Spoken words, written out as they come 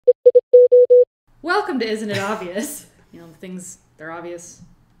Welcome to Isn't It Obvious? The things, they're obvious.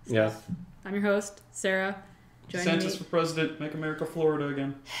 Yeah. I'm your host, Sera. DeSantis for president, make America Florida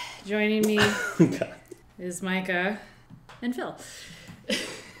again. Joining me is Micah and Phil.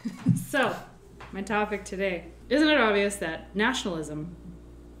 So, my topic today. Isn't it obvious that nationalism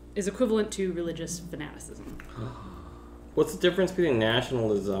is equivalent to religious fanaticism? What's the difference between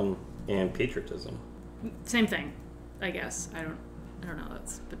nationalism and patriotism? Same thing, I guess. I don't know.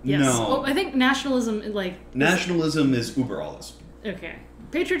 But yes. No. Oh, I think nationalism, Nationalism is uber alles. Okay.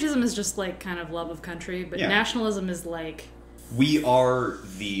 Patriotism is just, kind of love of country, but nationalism is, we are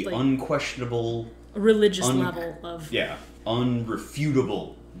the like, unquestionable... religious level of... Yeah.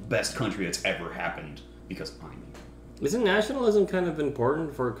 Unrefutable best country that's ever happened, because I'm... Isn't nationalism kind of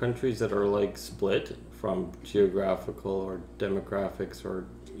important for countries that are, split from geographical or demographics or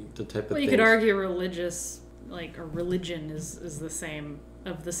the type of thing? Well, you could argue religious... or religion is the same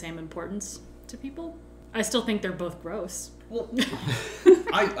importance to people. I still think they're both gross. Well,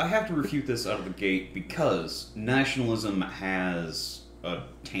 I have to refute this out of the gate because nationalism has a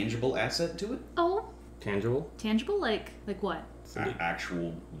tangible asset to it. Oh. Tangible? Tangible? Like what?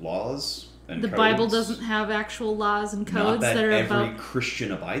 Actual laws and the codes. Bible doesn't have actual laws and codes that are every about...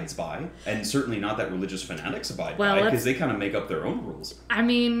 Christian abides by, and certainly not that religious fanatics abide Well, by, because they kind of make up their own rules. I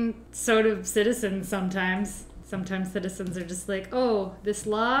mean, so do citizens sometimes. Sometimes citizens are just like, oh, this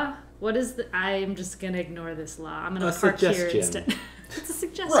law? What is the... I'm just going to ignore this law. I'm going to park here instead. It's a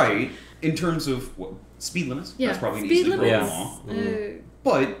suggestion. Right. In terms of speed limits, yeah. that's probably an speed easily broken limits. law.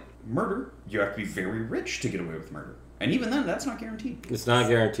 But But murder, you have to be very rich to get away with murder. And even then, that's not guaranteed. It's not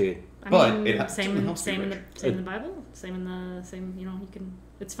guaranteed. Same in the Bible. You can...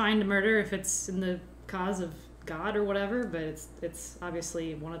 It's fine to murder if it's in the cause of God or whatever, but it's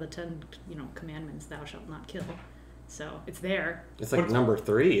obviously one of the 10 commandments, thou shalt not kill. So it's there. It's number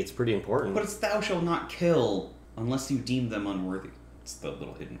 3. It's pretty important. But it's thou shalt not kill unless you deem them unworthy. It's the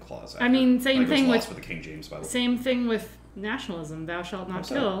little hidden clause. Same thing with the King James Bible. Same thing with nationalism. Thou shalt not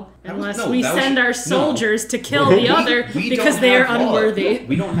kill unless we send our soldiers to kill the other because they are unworthy. No,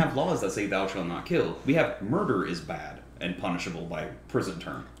 we don't have laws that say thou shalt not kill. We have murder is bad and punishable by prison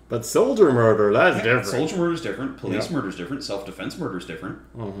term. But soldier murder, that's different. Soldier murder is different. Police murder is different. Self-defense murder is different.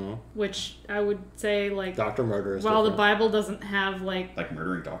 Mm-hmm. Which I would say, doctor murder is while different. The Bible doesn't have, Like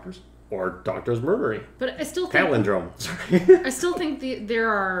murdering doctors? Or doctors murdering. But I still think... Palindrome. I still think there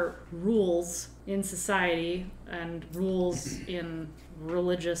are rules in society and rules in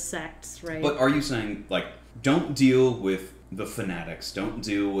religious sects, right? But are you saying, don't deal with the fanatics, don't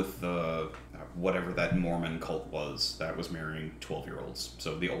deal with the... whatever that Mormon cult was that was marrying 12-year-olds,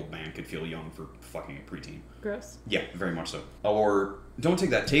 so the old man could feel young for fucking a preteen. Gross. Yeah, very much so. Or, don't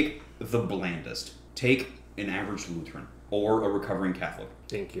take that. Take the blandest. Take an average Lutheran or a recovering Catholic.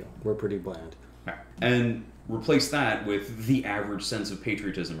 Thank you. We're pretty bland. Okay. And replace that with the average sense of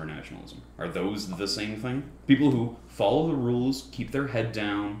patriotism or nationalism. Are those the same thing? People who follow the rules, keep their head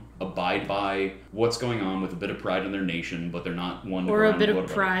down, abide by what's going on with a bit of pride in their nation, but they're not one to or a bit of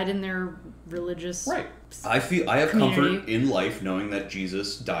pride in their religious I have community. comfort in life knowing that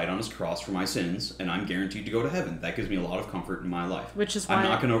Jesus died on his cross for my sins, and I'm guaranteed to go to heaven. That gives me a lot of comfort in my life. Which is why I'm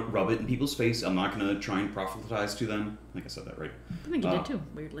not going to rub it in people's face. I'm not going to try and proselytize to them. I think I said that right. I think you did too,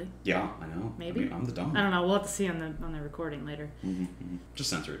 weirdly. Yeah, I know. Maybe. I'm the dumb. I don't know. We'll have to see on the recording later. Mm-hmm. Just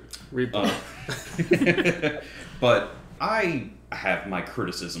censor it. Replay. But I have my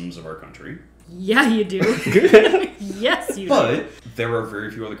criticisms of our country. Yeah, you do. Yes, you do. But there are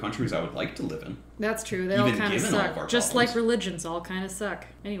very few other countries I would like to live in. That's true. They all kind of suck. Just problems. like religions all kind of suck.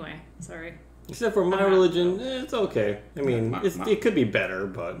 Anyway, sorry. Except for my religion, it's okay. I mean, it could be better,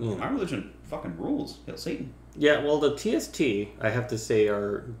 but... My religion fucking rules. Hail Satan. Yeah, well, the TST, I have to say,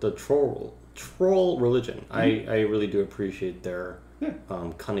 are the troll religion. Mm-hmm. I really do appreciate their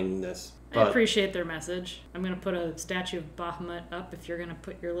cunningness. I appreciate their message. I'm going to put a statue of Baphomet up if you're going to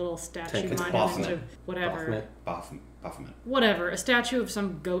put your little statue monument of whatever. Baphomet. Whatever. A statue of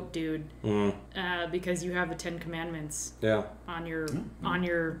some goat dude. Because you have the 10 Commandments on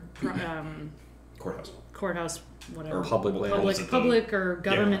your courthouse, whatever. Or public land. Public or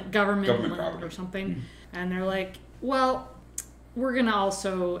government land property. or something. Mm-hmm. And they're like, well, we're going to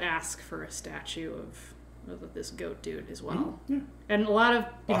also ask for a statue of this goat dude as well. Yeah. And a lot of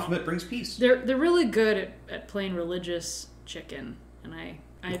Baphomet brings peace. They're really good at playing religious chicken, and I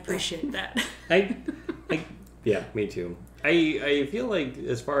appreciate that. Yeah, me too. I feel like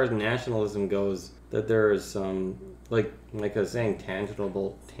as far as nationalism goes, that there is some like I was saying,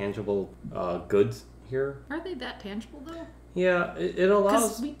 tangible goods here. Are they that tangible though? Yeah, it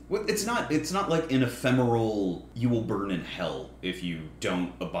allows... Well, it's not like an ephemeral, you will burn in hell if you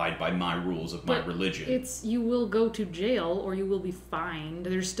don't abide by my rules of my religion. It's, you will go to jail or you will be fined.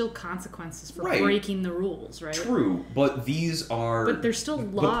 There's still consequences for breaking the rules, right? True, but these are... But there's still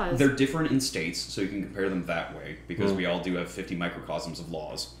laws. They're different in states, so you can compare them that way, because we all do have 50 microcosms of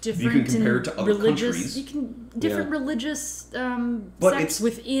laws. Different you can compare it to other countries. You can... Different religious sects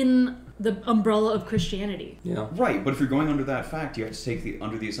within the umbrella of Christianity. Yeah. Right, but if you're going under that fact, you have to take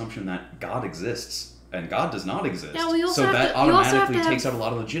under the assumption that God exists. And God does not exist. Yeah, well, you also so have that to, automatically takes out a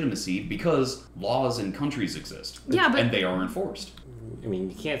lot of legitimacy because laws in countries exist. Yeah, and they are enforced. I mean,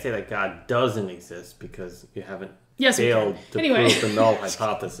 you can't say that God doesn't exist because you haven't failed to prove the null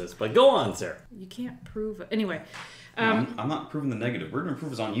hypothesis. But go on, Sarah. You can't prove it. Anyway. I'm not proving the negative. We're going to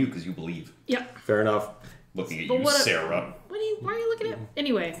prove it's on you because you believe. Yeah. Fair enough. Looking at you, Sarah. Why are you looking at...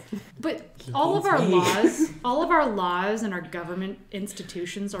 Anyway, but all of our laws and our government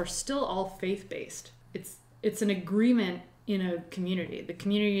institutions are still all faith-based. It's an agreement in a community. The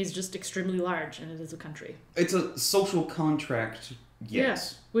community is just extremely large, and it is a country. It's a social contract, yes. Yeah,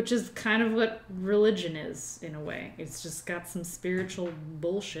 which is kind of what religion is, in a way. It's just got some spiritual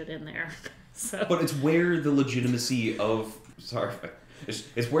bullshit in there. So. But it's where the legitimacy of... Sorry.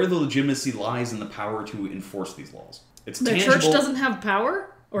 It's where the legitimacy lies in the power to enforce these laws. It's the tangible. church doesn't have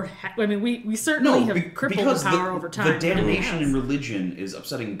power? I mean, we certainly have crippled the power over time. The damnation in religion is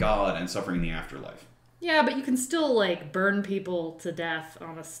upsetting God and suffering the afterlife. Yeah, but you can still, like, burn people to death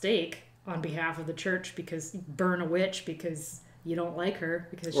on a stake on behalf of the church because you burn a witch because you don't like her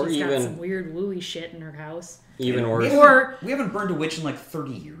because she's got some weird wooey shit in her house. Even worse. We haven't burned a witch in, like,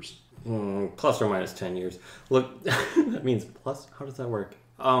 30 years. Plus or minus 10 years. Look, that means plus? How does that work?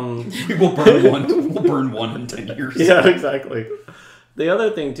 We will burn one. We'll burn one in 10 years. Yeah, exactly. The other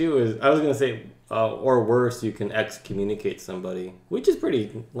thing, too, is I was going to say, or worse, you can excommunicate somebody, which is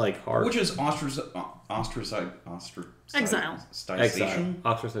pretty, like, hard. Which is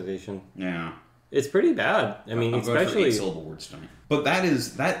Ostracization. Yeah. It's pretty bad. I mean, especially... I'm 8-syllable words tonight. But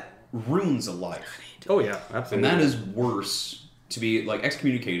that ruins a life. Oh, yeah, absolutely. And that is worse... To be, like,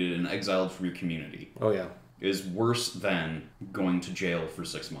 excommunicated and exiled from your community. Oh, yeah. Is worse than going to jail for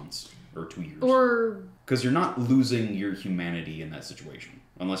 6 months or 2 years. Or... Because you're not losing your humanity in that situation.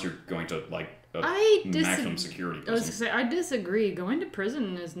 Unless you're going to, like, a maximum security prison. I was going to say, I disagree. Going to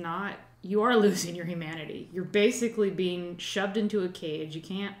prison is not... You are losing your humanity. You're basically being shoved into a cage. You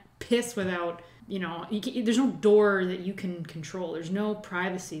can't piss without... You know, there's no door that you can control. There's no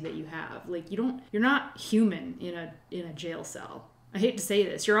privacy that you have. Like, you're not human in a jail cell. I hate to say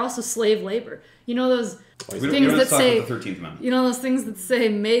this. You're also slave labor. You know those things that say, the 13th Amendment. You know those things that say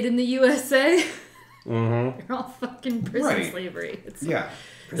 "Made in the USA." Mm-hmm. You're all fucking prison slavery.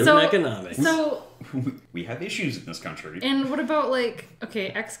 Prison economics. So we have issues in this country. And what about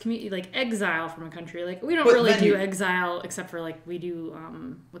exile from a country? Like, we don't really do exile except for, like, we do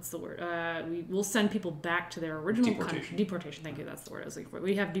what's the word? We'll send people back to their original country. Deportation. Thank you. That's the word I was looking for.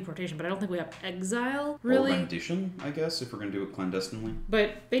 We have deportation, but I don't think we have exile really. Or rendition, I guess, if we're gonna do it clandestinely.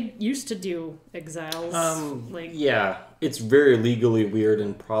 But they used to do exiles. Yeah, it's very legally weird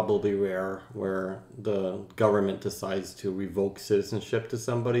and probably rare where the government decides to revoke citizenship to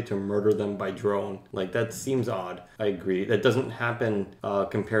somebody to murder them by drone. Like, that seems odd. I agree. That doesn't happen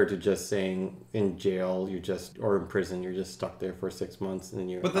compared to just saying in jail or in prison you're just stuck there for 6 months and then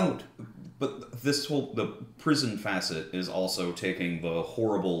you're out. But the prison facet is also taking the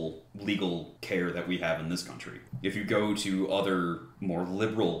horrible legal care that we have in this country. If you go to other more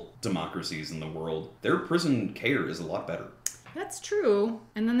liberal democracies in the world, their prison care is a lot better. That's true.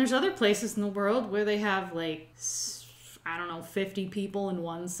 And then there's other places in the world where they have, like, I don't know, 50 people in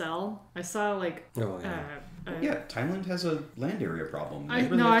one cell. I saw, like... Thailand has a land area problem.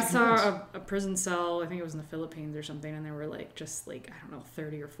 I saw a prison cell, I think it was in the Philippines or something, and there were, like, just, like, I don't know,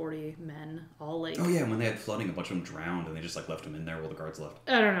 30 or 40 men, all, like... Oh, yeah, when they had flooding, a bunch of them drowned, and they just, like, left them in there while the guards left.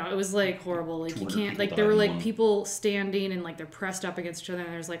 I don't know, it was, like, horrible. Like, you can't... Like, there were, like, people standing, and, like, they're pressed up against each other,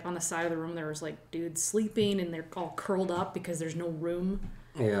 and there's, like, on the side of the room, there was, like, dudes sleeping, and they're all curled up because there's no room.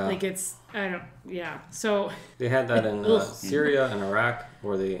 Yeah. Like, so... They had that in Syria and Iraq,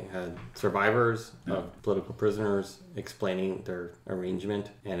 where they had survivors of political prisoners explaining their arrangement,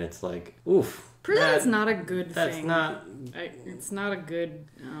 and it's like, oof. Prison's not a good That's thing. not... It's not a good...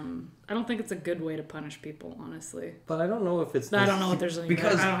 I don't think it's a good way to punish people, honestly. But I don't know if it's... I don't know if there's any...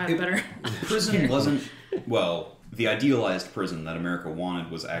 Because I don't have better... Prison wasn't... Well... The idealized prison that America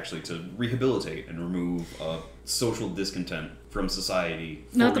wanted was actually to rehabilitate and remove social discontent from society.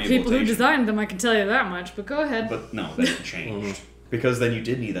 Not the people who designed them, I can tell you that much, but go ahead. But no, they changed. Because then you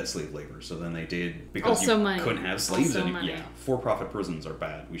did need that slave labor. So then they did, because Also you money. couldn't have slaves Also anymore. money. Yeah, for-profit prisons are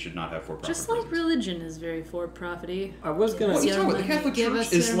bad. We should not have for-profit Just prisons. like religion is very for-profity. I was gonna. What are you Give talking us about? The your Catholic money, give Church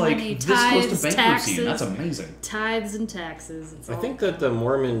us is your like money. this close Tithes, to bankruptcy, and that's taxes. amazing. Tithes and taxes. It's I all think that the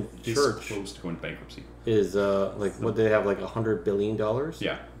Mormon It's Church close to going to bankruptcy. is like what they have, like $100 billion.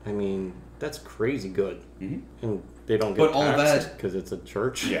 Yeah. I mean, that's crazy good, Mm-hmm. and they don't But get all taxed that- because it's a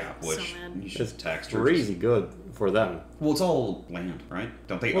church. Yeah, So which mad. you should It's tax churches. crazy good for them. Well, it's all land, right?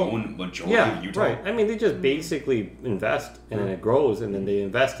 Don't they Well, own majority Yeah, of Utah? right. I mean, they just basically invest, and then it grows, and then they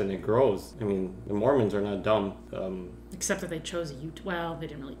invest, and it grows. I mean, the Mormons are not dumb. Except that they chose Utah. Well, they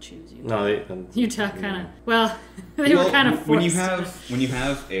didn't really choose Utah. No, they. Utah kind of. Well, they were kind of forced. When you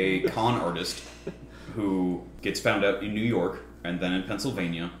have a con artist who gets found out in New York, and then in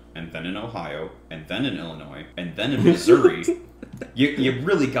Pennsylvania, and then in Ohio, and then in Illinois, and then in Missouri, you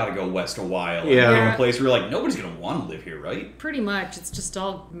really got to go west a while. Yeah. And go to a place where you're like, nobody's gonna want to live here, right? Pretty much, it's just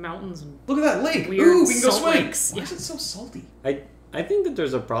all mountains and Look at that lake. Weird Ooh, we can go salt swim. lakes. Why Yeah. is it so salty? I think that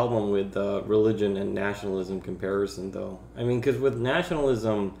there's a problem with religion and nationalism comparison, though. I mean, because with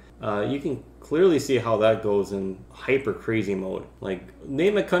nationalism, you can clearly see how that goes in hyper crazy mode. Like,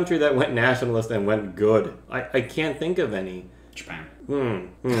 name a country that went nationalist and went good. I can't think of any. Japan.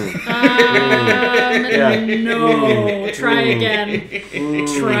 Yeah. No, try again.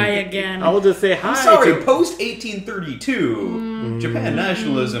 Try again. I'll just say hi. I'm sorry, to- post 1832, Japan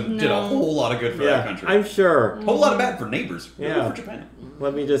nationalism did a no. whole lot of good for that country. I'm sure. A whole lot of bad for neighbors. Really Yeah. for Japan.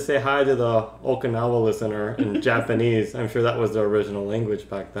 Let me just say hi to the Okinawa listener in Japanese. I'm sure that was the original language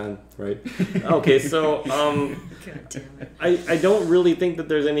back then, right? Okay, so God damn it. I don't really think that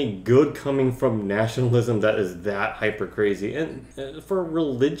there's any good coming from nationalism that is that hyper crazy. And for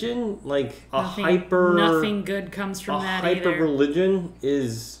religion, like Nothing good comes from that hyper either. religion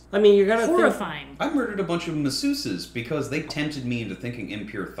is. I mean, you gotta think. Horrifying. I murdered a bunch of masseuses because they tempted me into thinking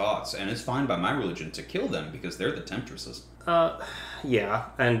impure thoughts, and it's fine by my religion to kill them because they're the temptresses. Yeah,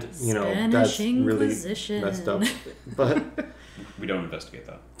 and you know Spanish that's really Inquisition. messed up. But We don't investigate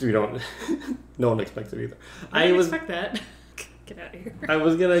that. we don't. No one expects it either. I didn't expect that. Get out of here. I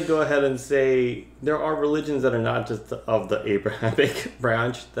was gonna go ahead and say there are religions that are not just of the Abrahamic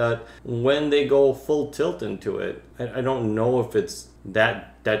branch that when they go full tilt into it, I don't know if it's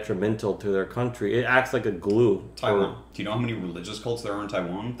that detrimental to their country. It acts like a glue. Taiwan. Do you know how many religious cults there are in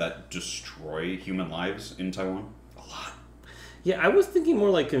Taiwan that destroy human lives in Taiwan? A lot. Yeah, I was thinking more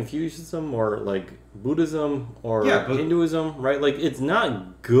like Confucianism or like Buddhism or Yeah, but- Hinduism, right? Like it's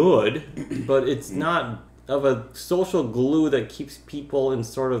not good, but it's not of a social glue that keeps people in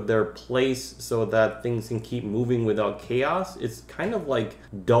sort of their place so that things can keep moving without chaos. It's kind of like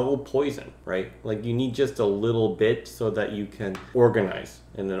dull poison, right? Like you need just a little bit so that you can organize.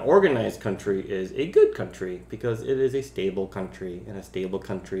 And an organized country is a good country because it is a stable country, and a stable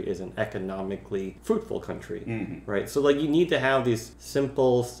country is an economically fruitful country, right? So like you need to have these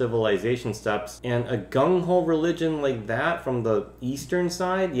simple civilization steps, and a gung-ho religion like that from the eastern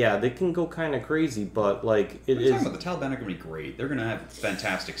side, yeah, they can go kind of crazy, but like it What are you is talking about? The Taliban are going to be great. They're going to have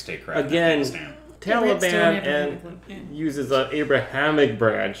fantastic statecraft again. in Afghanistan. Taliban and uses an Abrahamic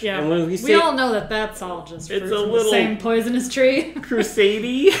branch. Yeah, And when we we say all know that that's all just It's fruit a from the little- same poisonous tree.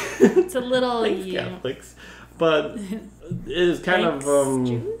 crusade, It's a little thanks Catholics, but it is kind Thanks, of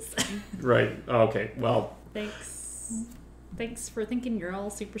Jews. right. Okay, well, Thanks for thinking you're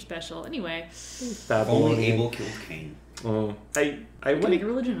all super special. Anyway, If Babylonian. only Abel killed Cain. I we can make a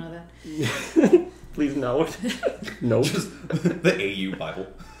went. religion out of that. Please note. Nope. Just the AU Bible.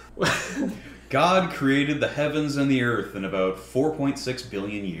 God created the heavens and the earth in about 4.6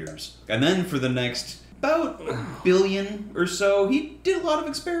 billion years. And then for the next about a billion or so, he did a lot of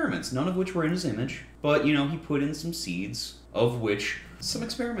experiments, none of which were in his image. But, you know, he put in some seeds of which some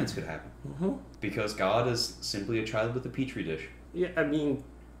experiments could happen. Mhm. Because God is simply a child with a petri dish. Yeah, I mean,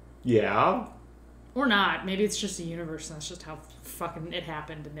 yeah. Or not. Maybe it's just a universe and that's just how fucking it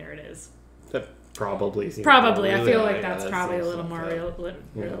happened and there it is. That probably seems Probably. I really- feel like yeah, that's that probably a seems little more like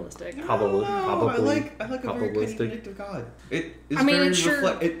realistic. Probably. I like a very probabilistic. predictive God. It is I mean, very it's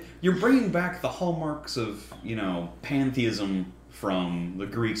sure- You're bringing back the hallmarks of, you know, pantheism from the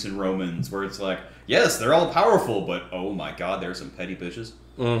Greeks and Romans, where it's like, yes, they're all powerful, but oh my God, there's some petty bitches.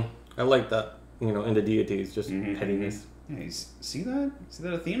 I like that. You know, in the deities, just Mhm, pettiness. Yeah, see that? See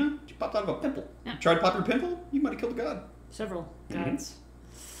that Athena? She popped out of a pimple. Yeah. You tried to pop your pimple? You might have killed a god. Several Mhm. gods.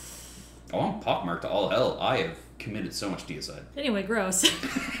 Oh, I'm pockmarked to all hell. I have committed so much deicide. Anyway, gross.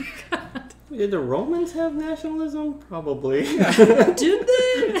 Did the Romans have nationalism? Probably. Did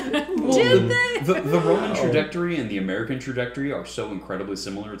they? Did they? The Roman Wow. trajectory and the American trajectory are so incredibly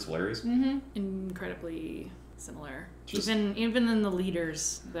similar, it's hilarious. Incredibly similar. Just- Even in the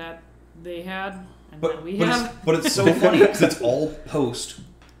leaders that they had and that we but have. but it's so funny because it's all post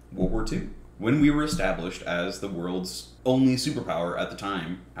World War II, when we were established as the world's only superpower at the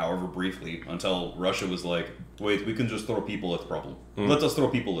time, however briefly, until Russia was like, wait, we can just throw people at the problem. Let us throw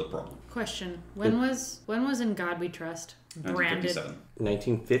people at the problem. Question: When was In God We Trust branded? 1957.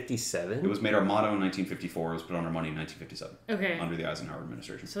 1957. It was made our motto in 1954. It was put on our money in 1957. Okay. Under the Eisenhower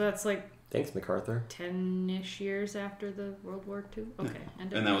administration. So that's like Thanks, MacArthur. 10-ish years after the World War II? Okay.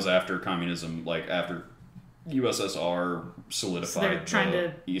 And that was after communism, like after USSR solidified So they're trying the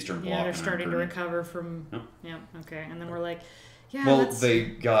to, Eastern Bloc. yeah, they're and starting to everything. recover from, Yep. yeah, okay. And then we're like, yeah, Well, let's... they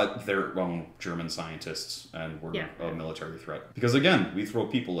got their own German scientists and were Yeah. a military threat. Because again, we throw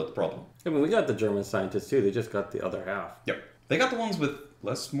people at the problem. I mean, we got the German scientists too. They just got the other half. Yep. They got the ones with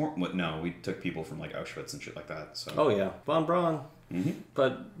less more. No, we took people from like Auschwitz and shit like that. So. Oh yeah, von Braun. Mm-hmm.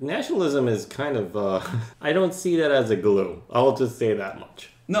 But nationalism is kind of, I don't see that as a glue. I'll just say that much.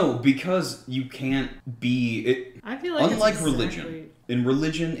 No, because you can't be it. I feel like Unlike it's religion, exactly- in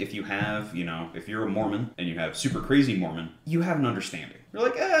religion, if you have, if you're a Mormon and you have super crazy Mormon, you have an understanding. You're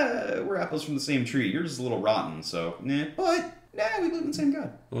like, we're apples from the same tree. You're just a little rotten, so but we believe in the same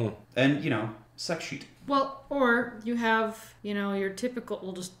God. And sex sheet. Well, or you have, your typical.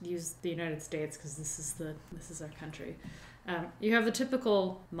 We'll just use the United States because this is our country. You have the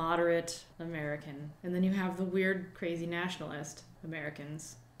typical moderate American, and then you have the weird, crazy nationalist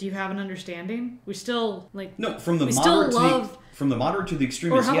Americans. Do you have an understanding? We still No, from the we still moderate from the moderate to the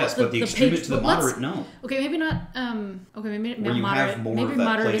extremist, how yes, about but the extremist to the moderate, no. Okay, maybe not. Okay, maybe Where not you moderate. have more Maybe of that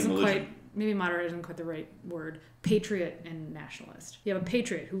moderate play in isn't religion. quite. Maybe moderate isn't quite the right word. Patriot and nationalist. You have a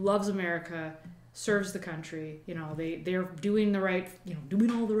patriot who loves America, serves the country. They're doing the right.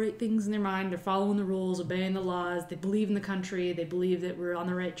 Doing all the right things in their mind. They're following the rules, obeying the laws. They believe in the country. They believe that we're on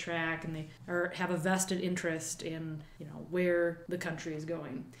the right track, and they have a vested interest in where the country is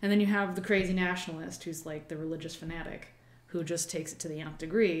going. And then you have the crazy nationalist who's like the religious fanatic who just takes it to the nth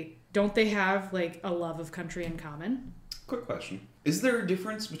degree. Don't they have a love of country in common? Quick question. Is there a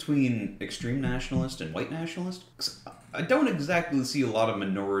difference between extreme nationalist and white nationalist? 'Cause I don't exactly see a lot of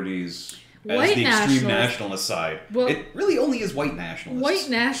minorities as White the extreme nationalist- nationalist side. Well, it really only is white nationalists. White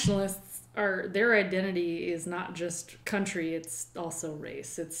nationalists their identity is not just country, it's also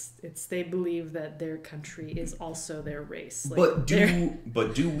race. It's they believe that their country is also their race. But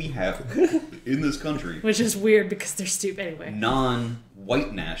do we have in this country, which is weird because they're stupid anyway.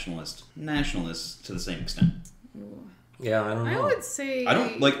 non-white nationalists to the same extent? Yeah, I don't know. I would say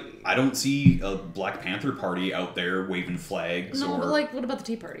I don't see a Black Panther Party out there waving flags no, or but what about the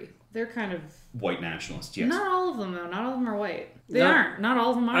Tea Party? They're kind of white nationalists, yes. not all of them though. Not all of them are white. They No. aren't. Not all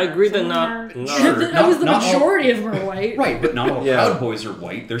of them are. I agree that Some of not- them not- are. That was the not all- majority of them are white. Right, but not all Yeah. Proud Boys are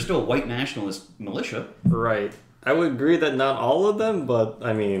white. They're still a white nationalist militia. Right. I would agree that not all of them, but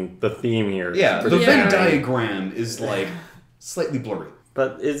I mean, the theme here. is Yeah, pretty the Yeah. Venn clear. diagram is slightly blurry.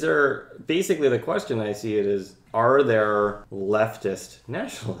 But is there, basically the question I see it is, are there leftist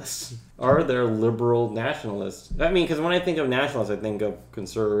nationalists? Are there liberal nationalists? I mean, because when I think of nationalists, I think of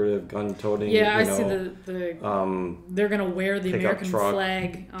conservative, gun-toting, Yeah, I see the they're gonna wear the pickup American truck.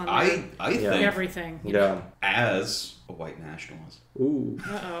 flag on I Yeah. think everything. Yeah. as a white nationalist. Ooh.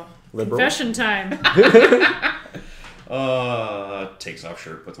 Uh-oh. Liberal? Confession time. Takes off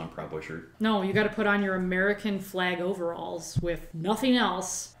shirt, puts on Proud Boy shirt. No, you got to put on your American flag overalls with nothing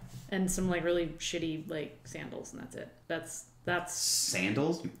else and some really shitty sandals, and that's it. That's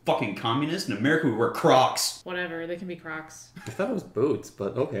Sandals? You fucking communist? In America we wear Crocs. whatever. They can be Crocs. I thought it was boots,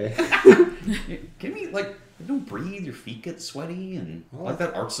 but okay. Give me, you don't breathe, your feet get sweaty, and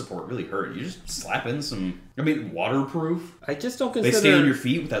that arch support really hurt. You just slap in some, waterproof. I just don't They consider... stay on your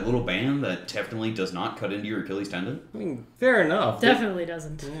feet with that little band that definitely does not cut into your Achilles tendon. I mean, fair enough. Definitely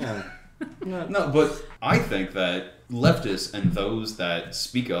doesn't. Yeah. No, but I think that leftists and those that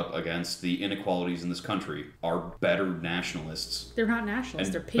speak up against the inequalities in this country are better nationalists They're not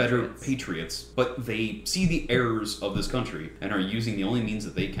nationalists. and They're better patriots. patriots, but they see the errors of this country and are using the only means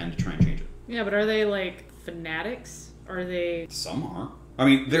that they can to try and change it. Yeah, but are they fanatics? Are they? Some are. I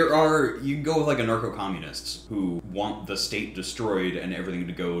mean, you can go with anarcho-communists who want the state destroyed and everything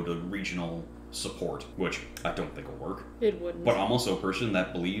to go to regional support, which I don't think will work. It wouldn't. But I'm also a person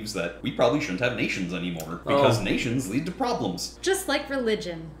that believes that we probably shouldn't have nations anymore because nations lead to problems. Just like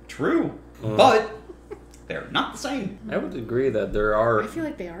religion. True, but they're not the same. I would agree that there are... I feel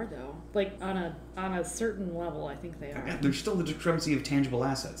like they are though. On a certain level, I think they are. There's still the discrepancy of tangible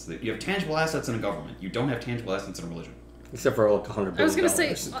assets. You have tangible assets in a government. You don't have tangible assets in a religion. Except for $100 billion. I was gonna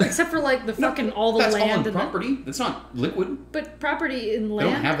say, except for the fucking all the That's land all on and property. That's not liquid. but property in They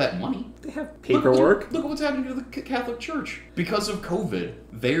land. don't have that money. They they have paperwork? Look at what's happening to the Catholic Church. Because of COVID,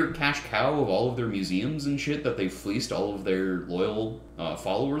 their cash cow of all of their museums and shit that they fleeced all of their loyal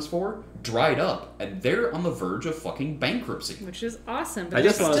followers for dried up, and they're on the verge of fucking bankruptcy. Which is awesome. But I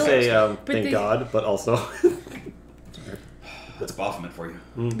just want to say thank God, but also... That's Baphomet for you.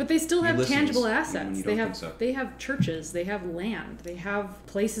 But they still have tangible even when assets. you They don't have think so. they have churches, they have land, they have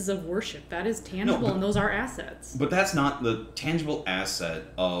places of worship. That is tangible, and those are assets. But that's not the tangible asset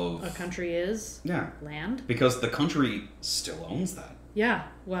of... A country is land. Because the country still owns that. Yeah,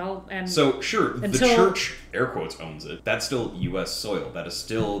 well, and... So, sure, the church, air quotes, owns it. That's still U.S. soil. That is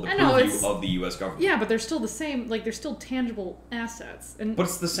still the purview of the U.S. government. Yeah, but they're still the same, like, they're still tangible assets. But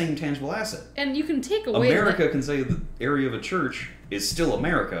it's the same tangible asset. And you can take away... America can say the area of a church is still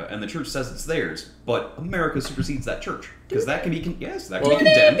America, and the church says it's theirs, but America supersedes that church. Because that can be... Yes, that can be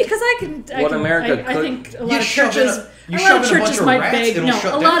condemned. Because I think a lot of churches... A lot of churches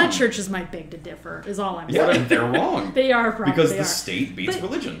might beg to differ, is all I'm saying. Yeah, and they're wrong. They are wrong. Because the state beats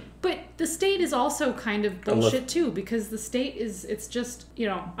religion. But the state is also kind of bullshit too, because the state is, it's just,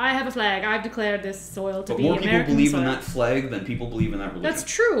 I have a flag, I've declared this soil to be American soil. But more people believe in that flag than people believe in that religion. That's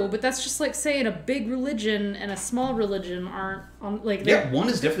true, but that's just like saying a big religion and a small religion aren't, one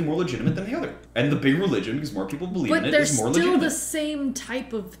is definitely more legitimate than the other. And the big religion, because more people believe in it, is more legitimate. But they're still the same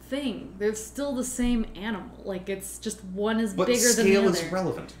type of thing. They're still the same animal. Like, it's just one is bigger than the other. But scale is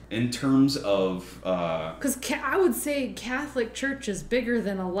relevant in terms of... Because I would say Catholic Church is bigger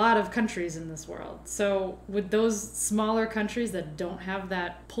than a lot of countries in this world. So with those smaller countries that don't have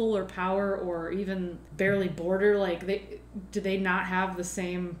that pull or power or even barely border, do they not have the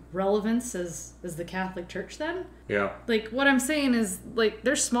same relevance as the Catholic Church then? Yeah. Like, what I'm saying is, like,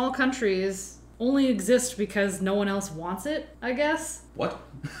 their small countries only exist because no one else wants it, I guess. What?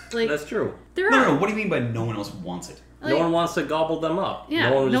 Like, that's true. No, what do you mean by no one else wants it? No one wants to gobble them up. Yeah,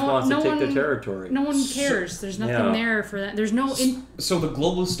 no one just wants to take their territory. No one cares. There's nothing there for that. There's no... So the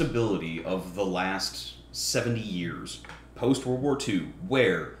global stability of the last 70 years, post-World War II,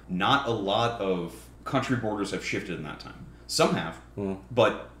 where not a lot of country borders have shifted in that time. Some have,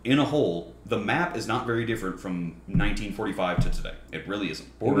 but in a whole, the map is not very different from 1945 to today. It really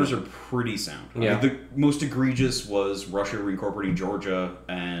isn't. Borders are pretty sound. Yeah. I mean, the most egregious was Russia reincorporating Georgia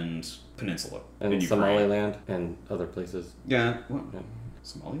and Peninsula. And Somaliland and other places. Yeah. What? Yeah.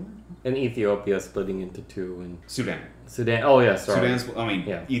 Somaliland? And Ethiopia splitting into two. And Sudan. Oh, yeah, sorry.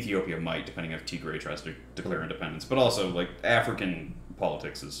 Ethiopia might, depending if Tigray tries to declare independence. But also, African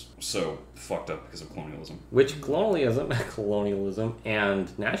politics is so fucked up because of colonialism. Which colonialism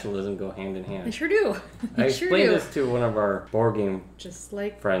and nationalism go hand in hand. They sure do. I explained this to one of our board game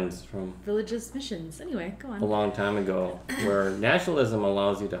friends from Religious Missions. Anyway, go on. A long time ago, where nationalism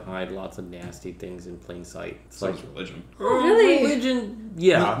allows you to hide lots of nasty things in plain sight. It's like religion. Oh, really? Religion,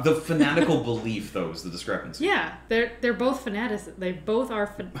 yeah. The fanatical belief, though, is the discrepancy. Yeah, they're both fanatics. They both are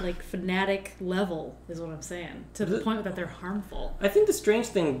fanatic level, is what I'm saying. To the point that they're harmful. I think the strange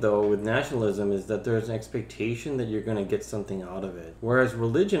thing, though, with nationalism is that there's an expectation that you're going to get something out of it. Whereas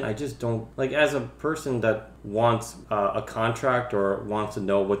religion, I just don't... as a person that wants a contract or wants to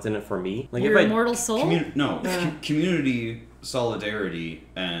know what's in it for me... Your immortal soul? Community, solidarity,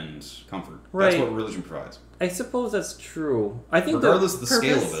 and comfort. Right. That's what religion provides. I suppose that's true. I think regardless of the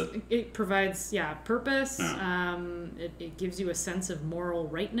scale of it. It provides, purpose. Yeah. It gives you a sense of moral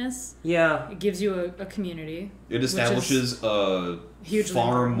rightness. Yeah. It gives you a community. It establishes a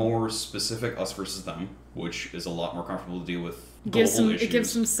far more specific us versus them, which is a lot more comfortable to deal with global issues. It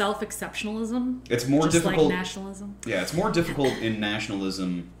gives some self-exceptionalism. It's more difficult. Like nationalism. Yeah, it's more difficult in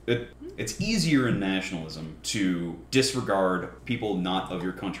nationalism. It's easier in nationalism to disregard people not of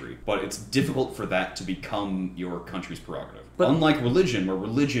your country, but it's difficult for that to become your country's prerogative. But unlike religion, where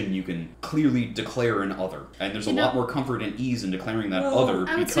religion you can clearly declare an other, and there's a lot more comfort and ease in declaring that other.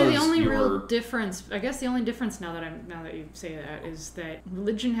 I would say the only real difference, I guess the only difference now that you say that, is that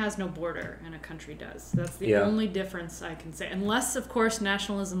religion has no border and a country does. That's the only difference I can say. Unless, of course,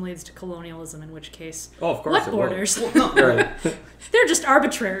 nationalism leads to colonialism, in which case, of course, what borders? Well, no, right. They're just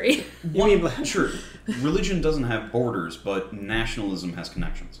arbitrary. Sure, religion doesn't have borders, but nationalism has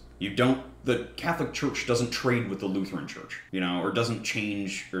connections. The Catholic Church doesn't trade with the Lutheran Church, or doesn't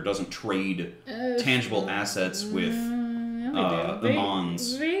trade tangible assets with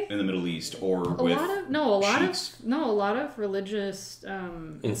imams in the Middle East or a lot of religious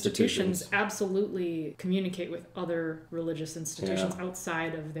institutions absolutely communicate with other religious institutions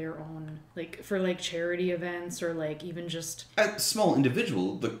outside of their own, for charity events or even just a small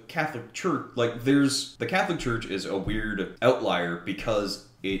individual. The Catholic Church, the Catholic Church is a weird outlier because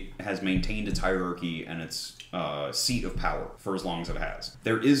it has maintained its hierarchy and its seat of power for as long as it has.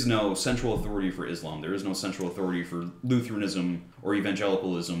 There is no central authority for Islam. There is no central authority for Lutheranism or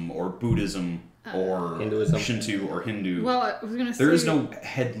evangelicalism or Buddhism or Hinduism. Shinto or Hindu. Well, I was gonna say there is no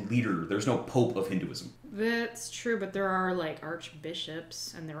head leader. There's no pope of Hinduism. that's true, but there are like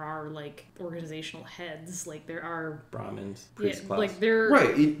archbishops and there are like organizational heads. Like there are Brahmins, priest class. like there.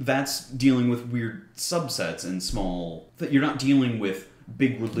 Right. That's dealing with weird subsets and small. That you're not dealing with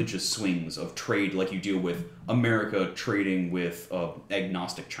big religious swings of trade like you deal with America trading with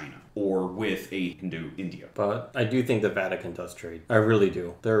agnostic China or with a Hindu India. But I do think the Vatican does trade. I really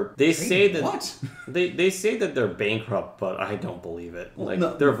do. They say that what? they say that they're bankrupt, but I don't believe it. Well, Like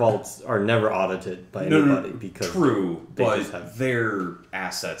no. their vaults are never audited by anybody because true, they but just have their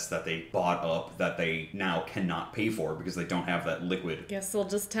assets that they bought up that they now cannot pay for because they don't have that liquid. Guess they'll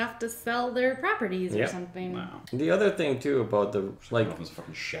just have to sell their properties or Yep. something. Wow. The other thing too about the like There's a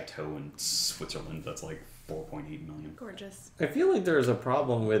fucking chateau in Switzerland that's like 4.8 million. Gorgeous. I feel like there's a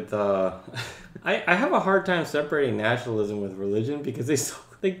problem with I have a hard time separating nationalism with religion because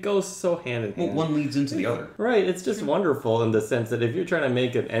they go so hand in Well, hand. one leads into the other. Right, it's just wonderful in the sense that if you're trying to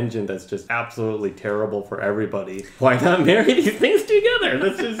make an engine that's just absolutely terrible for everybody, why not marry these things together?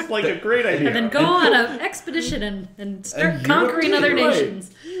 That's just like a great idea. And then go on an expedition and start And Europe conquering did, other right.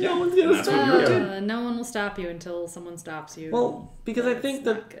 nations. No one's gonna That's stop what you. Europe did. No one will stop you until someone stops you. Well, because I That's think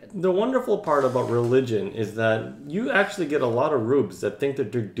not that good. the wonderful part about religion is that you actually get a lot of rubes that think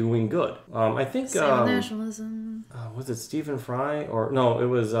that they're doing good. I think Same with nationalism. was it Stephen Fry or no? It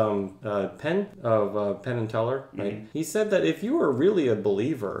was Penn of Penn and Teller. Right? He said that if you were really a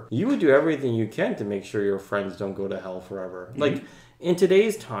believer, you would do everything you can to make sure your friends don't go to hell forever. Like. In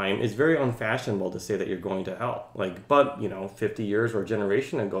today's time, it's very unfashionable to say that you're going to hell. Like, but 50 years or a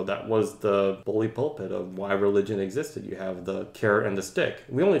generation ago, that was the bully pulpit of why religion existed. You have the carrot and the stick.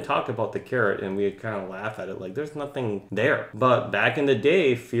 We only talk about the carrot and we kind of laugh at it like there's nothing there. But back in the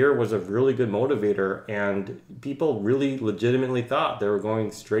day, fear was a really good motivator, and people really legitimately thought they were going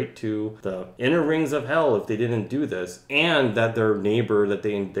straight to the inner rings of hell if they didn't do this, and that their neighbor that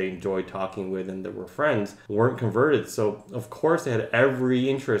they enjoyed talking with and that were friends weren't converted. So of course they had every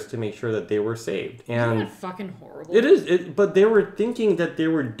interest to make sure that they were saved. Isn't And that fucking horrible? it is, but they were thinking that they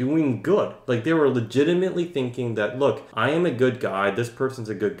were doing good. Like they were legitimately thinking that, look, I am a good guy. This person's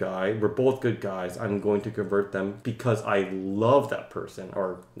a good guy. We're both good guys. I'm going to convert them because I love that person,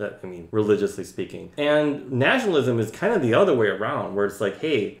 religiously speaking. And nationalism is kind of the other way around, where it's like,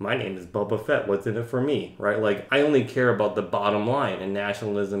 hey, my name is Boba Fett. What's in it for me, right? Like I only care about the bottom line, and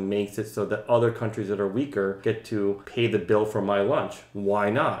nationalism makes it so that other countries that are weaker get to pay the bill for my lunch.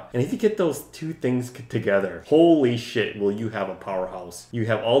 Why not? And if you get those two things together, holy shit, will you have a powerhouse. You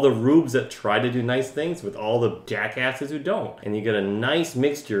have all the rubes that try to do nice things with all the jackasses who don't. And you get a nice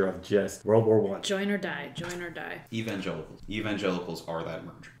mixture of just World War I. Join or die. Join or die. Evangelicals are that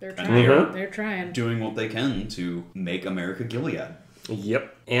merge. They're And trying. they are They're trying. doing what they can to make America Gilead.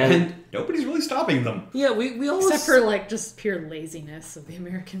 Yep. And nobody's really stopping them. Yeah, we always... Except for like just pure laziness of the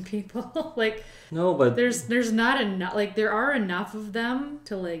American people. Like No, but... there's not enough, like there are enough of them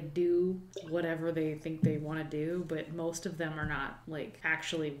to like do whatever they think they want to do, but most of them are not like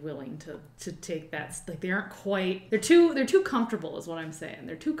actually willing to take that, like they aren't quite, they're too comfortable is what I'm saying.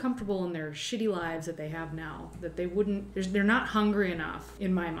 They're too comfortable in their shitty lives that they have now that they wouldn't, they're not hungry enough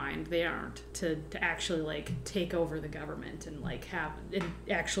in my mind. They aren't to actually like take over the government and like have and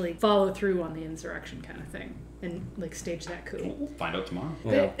actually follow through on the insurrection kind of thing and like stage that coup. We'll find out tomorrow.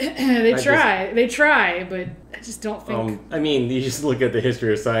 Yeah. They try, but I just don't think. You just look at the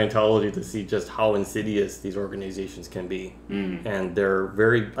history of Scientology to see just how insidious these organizations can be. And they're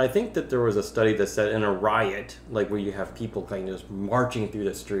very... I think that there was a study that said in a riot, like where you have people kind of just marching through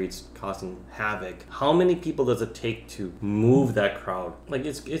the streets, causing havoc, how many people does it take to move that crowd? Like,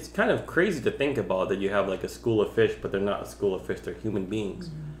 it's kind of crazy to think about that you have like a school of fish, but they're not a school of fish, they're human beings.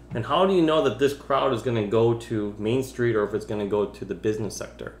 And how do you know that this crowd is going to go to Main Street or if it's going to go to the business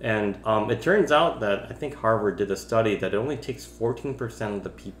sector? And it turns out that I think Harvard did a study that it only takes 14% of the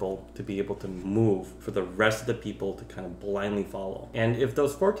people to be able to move for the rest of the people to kind of blindly follow. And if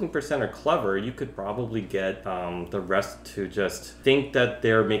those 14% are clever, you could probably get the rest to just think that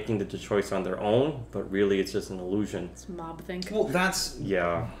they're making the choice on their own, but really it's just an illusion. It's mob think. Well, that's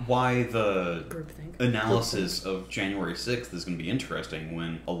why the Group think. analysis of January 6th is going to be interesting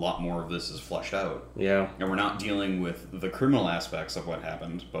when a lot more of this is fleshed out. Yeah. And we're not dealing with the criminal aspects of what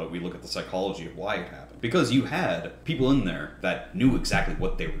happened, but we look at the psychology of why it happened. Because you had people in there that knew exactly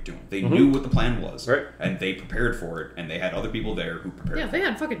what they were doing. They knew what the plan was. Right. And they prepared for it, and they had other people there who prepared for it. Yeah, they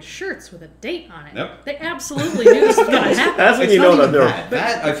had fucking shirts with a date on it. Yep. They absolutely knew this was going to happen. That's when It's you not know even that they're... that.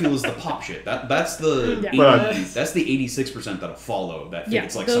 That, I feel, is the pop shit. That's the Yeah. 80, that's the 86% that'll follow that think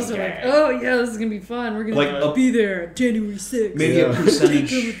it's like those some are gag. like, oh yeah, this is going to be fun. We're going Like to be there January 6th. Maybe a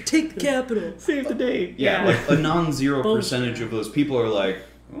percentage... Take the Capitol. Save the date. Yeah, like a non-zero Bullshit. percentage of those people are like,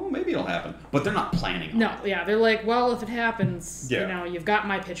 oh, maybe it'll happen. But they're not planning on No, it. yeah, they're like, well, if it happens, Yeah. you know, you've got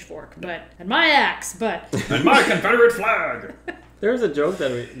my pitchfork, and my axe, but And my Confederate flag! There's a joke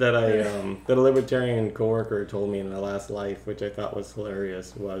that a libertarian coworker told me in my last life, which I thought was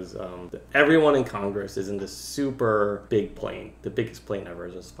hilarious, was that everyone in Congress is in this super big plane. The biggest plane ever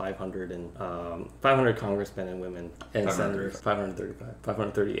is just 500 congressmen and women and senators.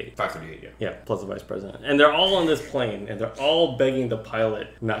 538. 538, yeah. Yeah, plus the vice president. And they're all on this plane, and they're all begging the pilot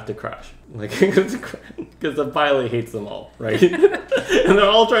not to crash. Like, because the pilot hates them all, right? And they're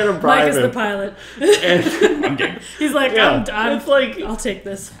all trying to bribe Mike is him. the pilot. And I'm game. He's like, Yeah, I'm it's like... I'll take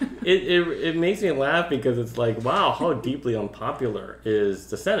this. It makes me laugh because it's like, wow, how deeply unpopular is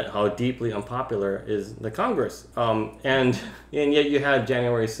the Senate? How deeply unpopular is the Congress? And yet you had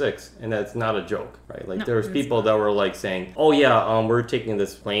January 6th, and that's not a joke, right? Like, No, there was it's people that were like saying, oh yeah, we're taking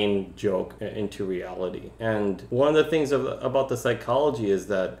this plain joke into reality. And one of the things about the psychology is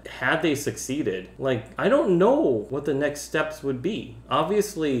that had they succeeded, like, I don't know what the next steps would be.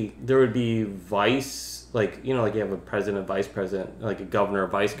 Obviously, there would be like you have a president, vice president, like a governor,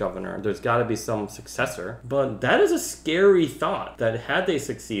 vice governor. There's got to be some successor. But that is a scary thought that had they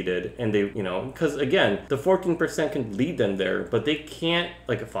succeeded and they, because again, the 14% can lead them there, but they can't,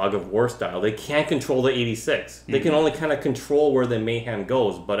 like a fog of war style, they can't control the 86. They can only kind of control where the mayhem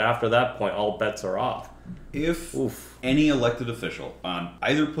goes. But after that point, all bets are off. If any elected official on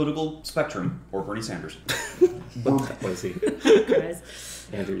either political spectrum, or Bernie Sanders, What is he? Guys.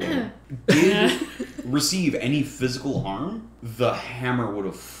 Andrew Yang. did receive any physical harm, the hammer would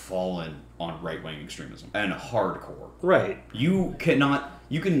have fallen on right-wing extremism and hardcore. Right. You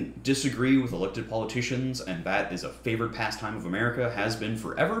can disagree with elected politicians, and that is a favored pastime of America, has been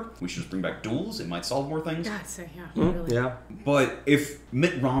forever. We should just bring back duels. It might solve more things. God, so yeah, really. Yeah. But if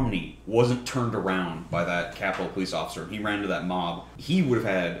Mitt Romney wasn't turned around by that Capitol police officer, he ran into that mob, he would have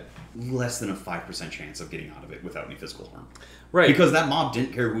had less than a 5% chance of getting out of it without any physical harm. Right. Because that mob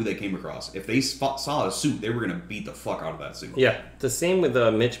didn't care who they came across. If they saw a suit, they were going to beat the fuck out of that suit. Yeah. The same with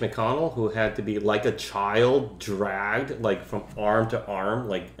Mitch McConnell, who had to be like a child dragged like from arm to arm,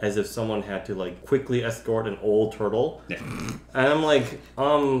 like as if someone had to like quickly escort an old turtle. Yeah. And I'm like,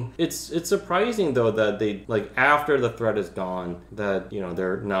 it's surprising though that they, like, after the threat is gone, that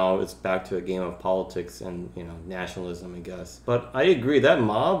they're now it's back to a game of politics and nationalism, I guess. But I agree, that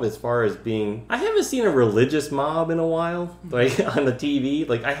mob, as far as being, I haven't seen a religious mob in a while. Like on the TV,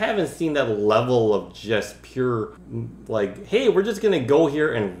 like I haven't seen that level of just pure, like, hey, we're just gonna go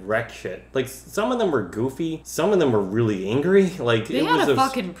here and wreck shit. Like some of them were goofy, some of them were really angry. Like They had a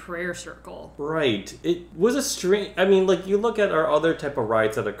fucking prayer circle. Right. It was a strange. I mean, like you look at our other type of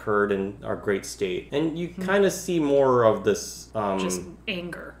riots that occurred in our great state, and you kind of see more of this. Just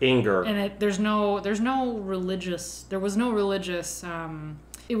anger. And there was no religious.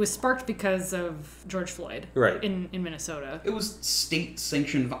 It was sparked because of George Floyd, right, in Minnesota. It was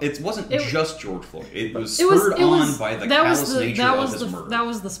state-sanctioned. It wasn't just George Floyd. It was spurred by the callous nature of his murder. That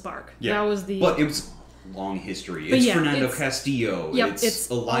was the spark. Yeah. That was the. But it was long history. It's Fernando Castillo. Yep,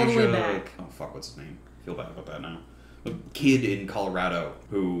 it's Elijah. all the way back. Oh fuck, what's his name? I feel bad about that now. A kid in Colorado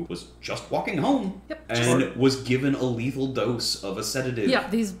who was just walking home and was given a lethal dose of a sedative. Yeah,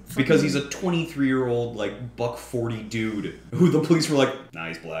 because he's a 23-year-old like $140 dude who the police were like, nah,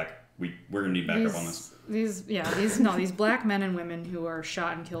 he's black. We're gonna need backup on this. These black men and women who are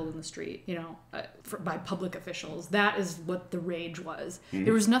shot and killed in the street, by public officials. That is what the rage was. Mm-hmm.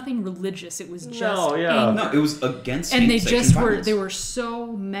 There was nothing religious. It was just anger. No, it was against. And they were so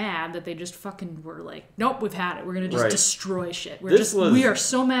mad that they just fucking were like, nope, we've had it. We're gonna just destroy shit. We are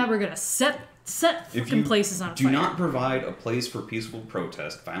so mad. We're gonna set fucking places on fire. Do not provide a place for peaceful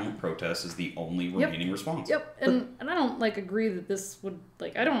protest. Violent protest is the only remaining response. Yep, and I don't agree that this would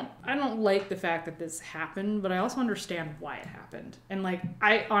I don't like the fact that this happened, but I also understand why it happened. And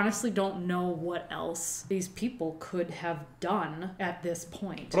I honestly don't know what else these people could have done at this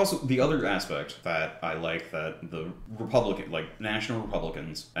point. But also the other aspect that I like that the national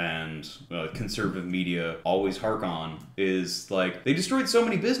Republicans and conservative media always hark on is they destroyed so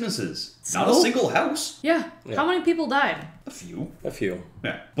many businesses. Not a single house. Yeah. How many people died? A few. A few.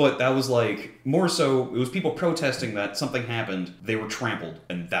 Yeah. But that was like, more so, it was people protesting that something happened, they were trampled,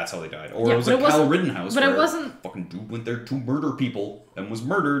 and that's how they died. Or it was a Kyle Rittenhouse but where it wasn't... fucking dude went there to murder people and was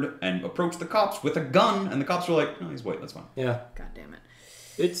murdered and approached the cops with a gun, and the cops were like, no, he's white, that's fine. Yeah. God damn it.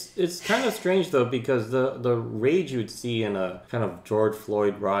 It's kind of strange though, because the rage you'd see in a kind of George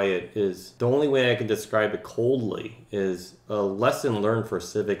Floyd riot is, the only way I can describe it coldly is a lesson learned for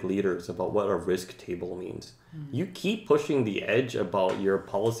civic leaders about what a risk table means. You keep pushing the edge about your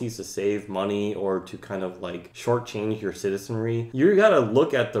policies to save money or to kind of like shortchange your citizenry. You gotta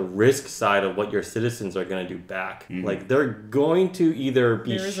look at the risk side of what your citizens are gonna do back. Like, they're going to either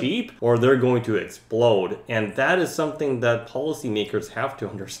be sheep or they're going to explode. And that is something that policymakers have to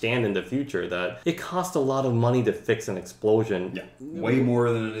understand in the future, that it costs a lot of money to fix an explosion. Yeah. Way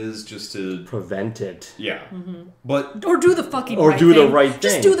more than it is just to prevent it. Yeah. But Or do the fucking or right do thing. the right thing.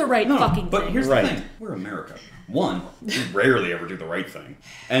 Just do the right no, fucking but thing. here's the thing. We're America. One, we rarely ever do the right thing.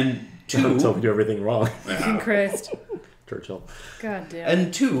 And two... Until we do everything wrong. Fucking Christ. Churchill. God damn.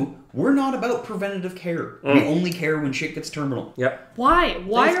 And two, we're not about preventative care. We only care when shit gets terminal. Yep. Why?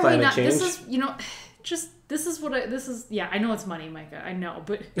 Why Thanks, are we climate not... change. This is, you know... Just... This is what I... This is... Yeah, I know it's money, Micah. I know.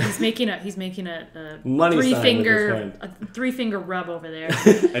 But he's making a Money three sign finger... A three-finger rub over there.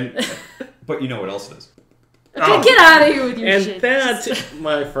 But you know what else it is? Okay, get out of here with your And shit. that,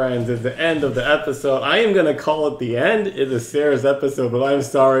 my friends, is the end of the episode. I am going to call it the end. It is Sarah's episode, but I'm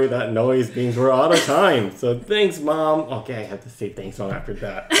sorry that noise means we're out of time. So thanks, Mom. Okay, I have to say thanks, Mom, after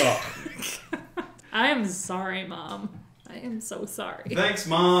that. Oh. I am sorry, Mom. I am so sorry. Thanks,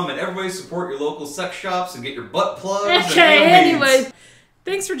 Mom, and everybody support your local sex shops and get your butt plugs. Okay, anyway.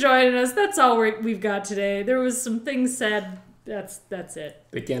 Thanks for joining us. That's all we've got today. There was some things said. That's it.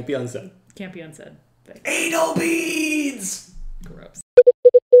 It can't be unsaid. Can't be unsaid. Thanks. Anal beads!